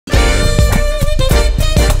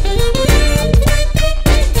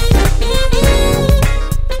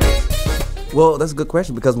Well, that's a good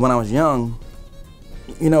question because when I was young,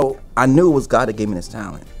 I knew it was God that gave me this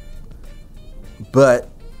talent. But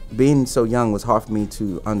being so young was hard for me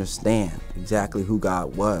to understand exactly who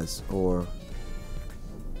God was or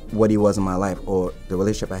what He was in my life or the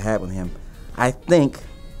relationship I had with Him. I think,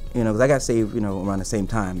 because I got saved, around the same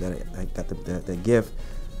time that I got the gift.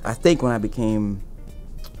 I think when I became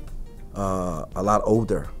a lot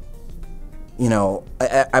older,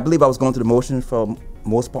 I believe I was going through the motions for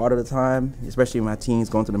most part of the time, especially in my teens,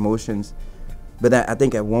 going through the motions. But I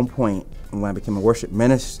think at one point when I became a worship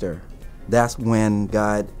minister, that's when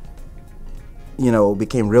God,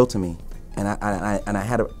 became real to me, and I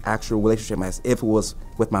had an actual relationship. As if it was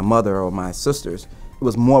with my mother or my sisters, it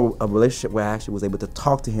was more of a relationship where I actually was able to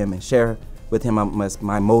talk to Him and share with Him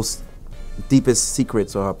my most deepest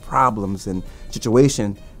secrets or problems and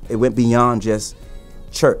situation. It went beyond just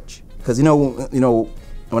church, because when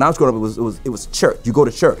I was growing up, it was church. You go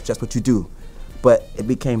to church, that's what you do. But it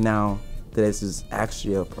became now that this is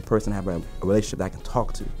actually a person I have a relationship that I can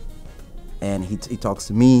talk to, and he talks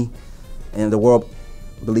to me, and the world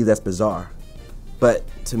believes that's bizarre. But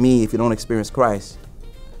to me, if you don't experience Christ,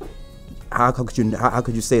 how could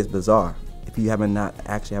you say it's bizarre if you haven't not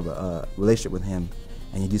actually have a relationship with Him,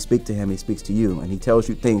 and you speak to Him, He speaks to you, and He tells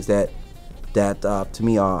you things that to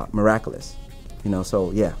me are miraculous.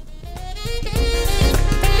 So yeah.